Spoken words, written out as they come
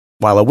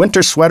While a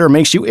winter sweater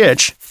makes you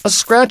itch, a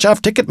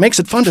scratch-off ticket makes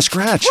it fun to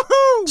scratch.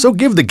 Woohoo! So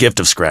give the gift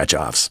of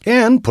scratch-offs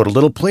and put a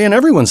little play in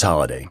everyone's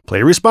holiday.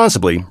 Play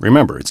responsibly.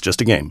 Remember, it's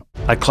just a game.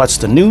 I clutched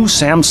the new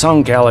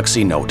Samsung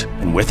Galaxy Note,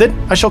 and with it,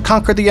 I shall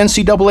conquer the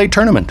NCAA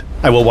tournament.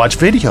 I will watch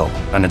video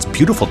on its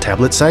beautiful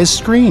tablet-sized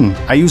screen.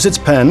 I use its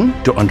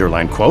pen to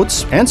underline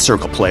quotes and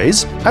circle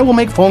plays. I will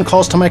make phone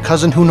calls to my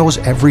cousin who knows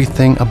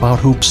everything about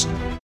hoops.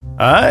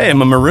 I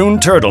am a maroon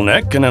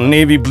turtleneck and a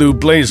navy blue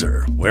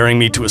blazer. Wearing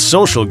me to a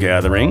social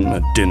gathering,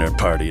 a dinner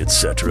party,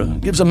 etc.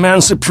 gives a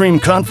man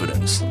supreme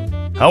confidence.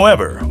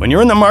 However, when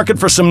you're in the market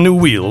for some new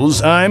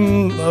wheels,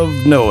 I'm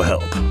of no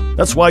help.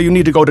 That's why you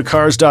need to go to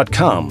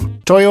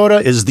Cars.com.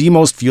 Toyota is the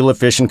most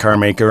fuel-efficient car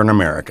maker in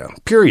America.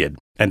 Period.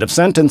 End of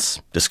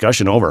sentence.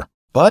 Discussion over.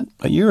 But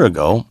a year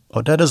ago,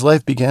 Odetta's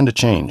life began to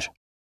change.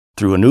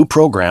 Through a new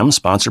program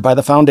sponsored by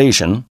the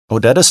Foundation,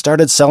 Odetta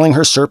started selling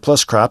her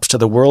surplus crops to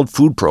the World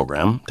Food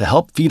Program to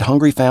help feed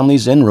hungry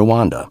families in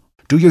Rwanda.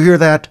 Do you hear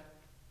that?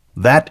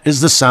 That is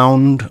the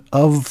sound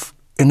of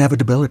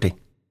inevitability.